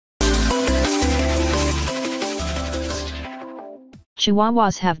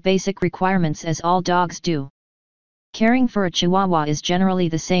Chihuahuas have basic requirements as all dogs do. Caring for a Chihuahua is generally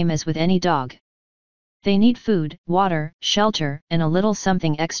the same as with any dog. They need food, water, shelter, and a little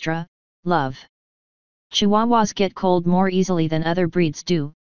something extra, love. Chihuahuas get cold more easily than other breeds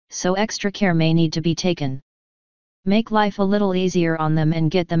do, so extra care may need to be taken. Make life a little easier on them and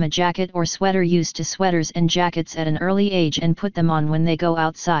get them a jacket or sweater. Used to sweaters and jackets at an early age and put them on when they go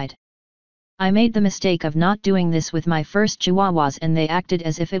outside. I made the mistake of not doing this with my first Chihuahuas, and they acted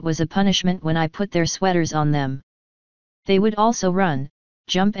as if it was a punishment when I put their sweaters on them. They would also run,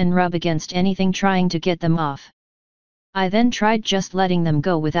 jump and rub against anything trying to get them off. I then tried just letting them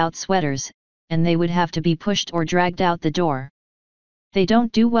go without sweaters, and they would have to be pushed or dragged out the door. They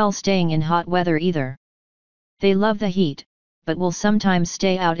don't do well staying in hot weather either. They love the heat, but will sometimes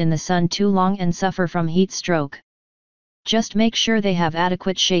stay out in the sun too long and suffer from heat stroke. Just make sure they have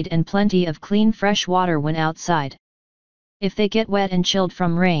adequate shade and plenty of clean fresh water when outside. If they get wet and chilled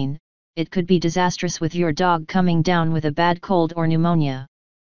from rain, it could be disastrous, with your dog coming down with a bad cold or pneumonia.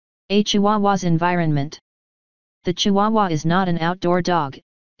 A Chihuahua's environment. The Chihuahua is not an outdoor dog,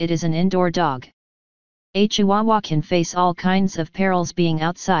 it is an indoor dog. A Chihuahua can face all kinds of perils being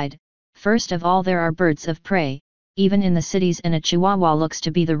outside. First of all, there are birds of prey, even in the cities, and a Chihuahua looks to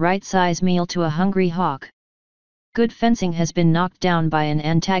be the right size meal to a hungry hawk. Good fencing has been knocked down by an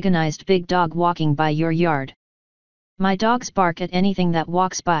antagonized big dog walking by your yard. My dogs bark at anything that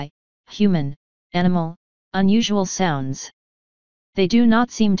walks by, human, animal, unusual sounds. They do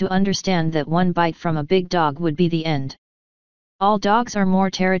not seem to understand that one bite from a big dog would be the end. All dogs are more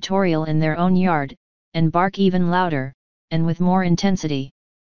territorial in their own yard, and bark even louder, and with more intensity.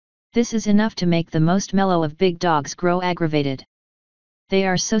 This is enough to make the most mellow of big dogs grow aggravated. They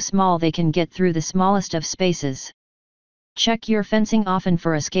are so small they can get through the smallest of spaces. Check your fencing often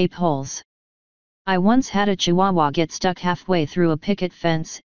for escape holes. I once had a Chihuahua get stuck halfway through a picket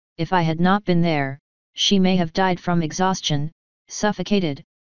fence. If I had not been there, she may have died from exhaustion, suffocated,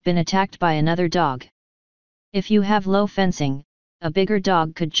 been attacked by another dog. If you have low fencing, a bigger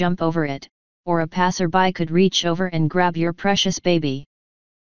dog could jump over it, or a passerby could reach over and grab your precious baby.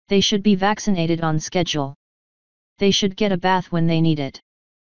 They should be vaccinated on schedule. They should get a bath when they need it.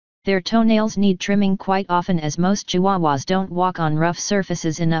 Their toenails need trimming quite often, as most Chihuahuas don't walk on rough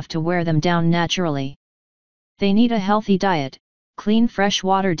surfaces enough to wear them down naturally. They need a healthy diet, clean fresh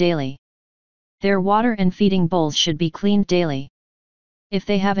water daily. Their water and feeding bowls should be cleaned daily. If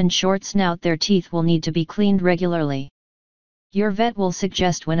they have a short snout, their teeth will need to be cleaned regularly. Your vet will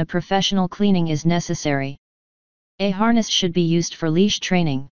suggest when a professional cleaning is necessary. A harness should be used for leash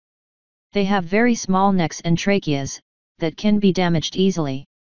training. They have very small necks and tracheas that can be damaged easily.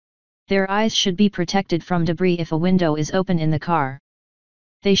 Their eyes should be protected from debris if a window is open in the car.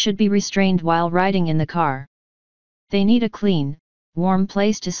 They should be restrained while riding in the car. They need a clean, warm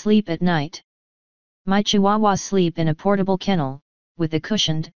place to sleep at night. My Chihuahuas sleep in a portable kennel, with a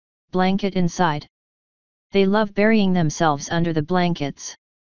cushioned blanket inside. They love burying themselves under the blankets.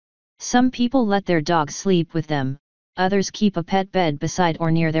 Some people let their dogs sleep with them, others keep a pet bed beside or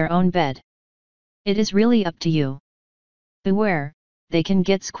near their own bed. It is really up to you. Beware, they can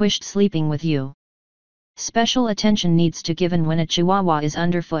get squished sleeping with you. Special attention needs to be given when a Chihuahua is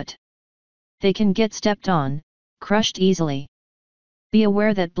underfoot. They can get stepped on, crushed easily. Be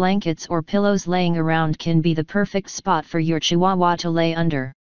aware that blankets or pillows laying around can be the perfect spot for your Chihuahua to lay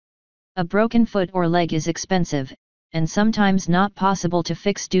under. A broken foot or leg is expensive, and sometimes not possible to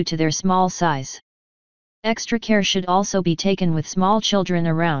fix due to their small size. Extra care should also be taken with small children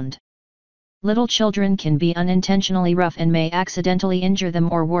around. Little children can be unintentionally rough and may accidentally injure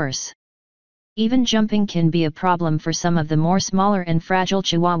them or worse. Even jumping can be a problem for some of the more smaller and fragile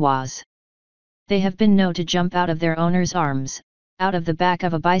Chihuahuas. They have been known to jump out of their owner's arms, out of the back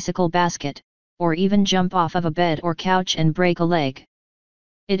of a bicycle basket, or even jump off of a bed or couch and break a leg.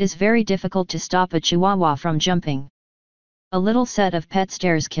 It is very difficult to stop a Chihuahua from jumping. A little set of pet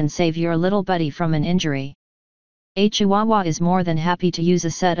stairs can save your little buddy from an injury. A Chihuahua is more than happy to use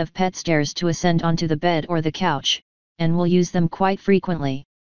a set of pet stairs to ascend onto the bed or the couch, and will use them quite frequently.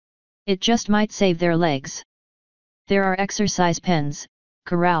 It just might save their legs. There are exercise pens,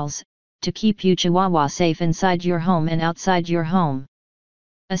 corrals, to keep you Chihuahua safe inside your home and outside your home.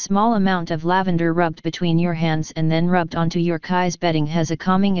 A small amount of lavender rubbed between your hands and then rubbed onto your Kai's bedding has a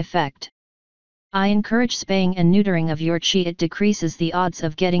calming effect. I encourage spaying and neutering of your Chi. It decreases the odds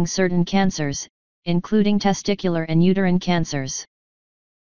of getting certain cancers, including testicular and uterine cancers.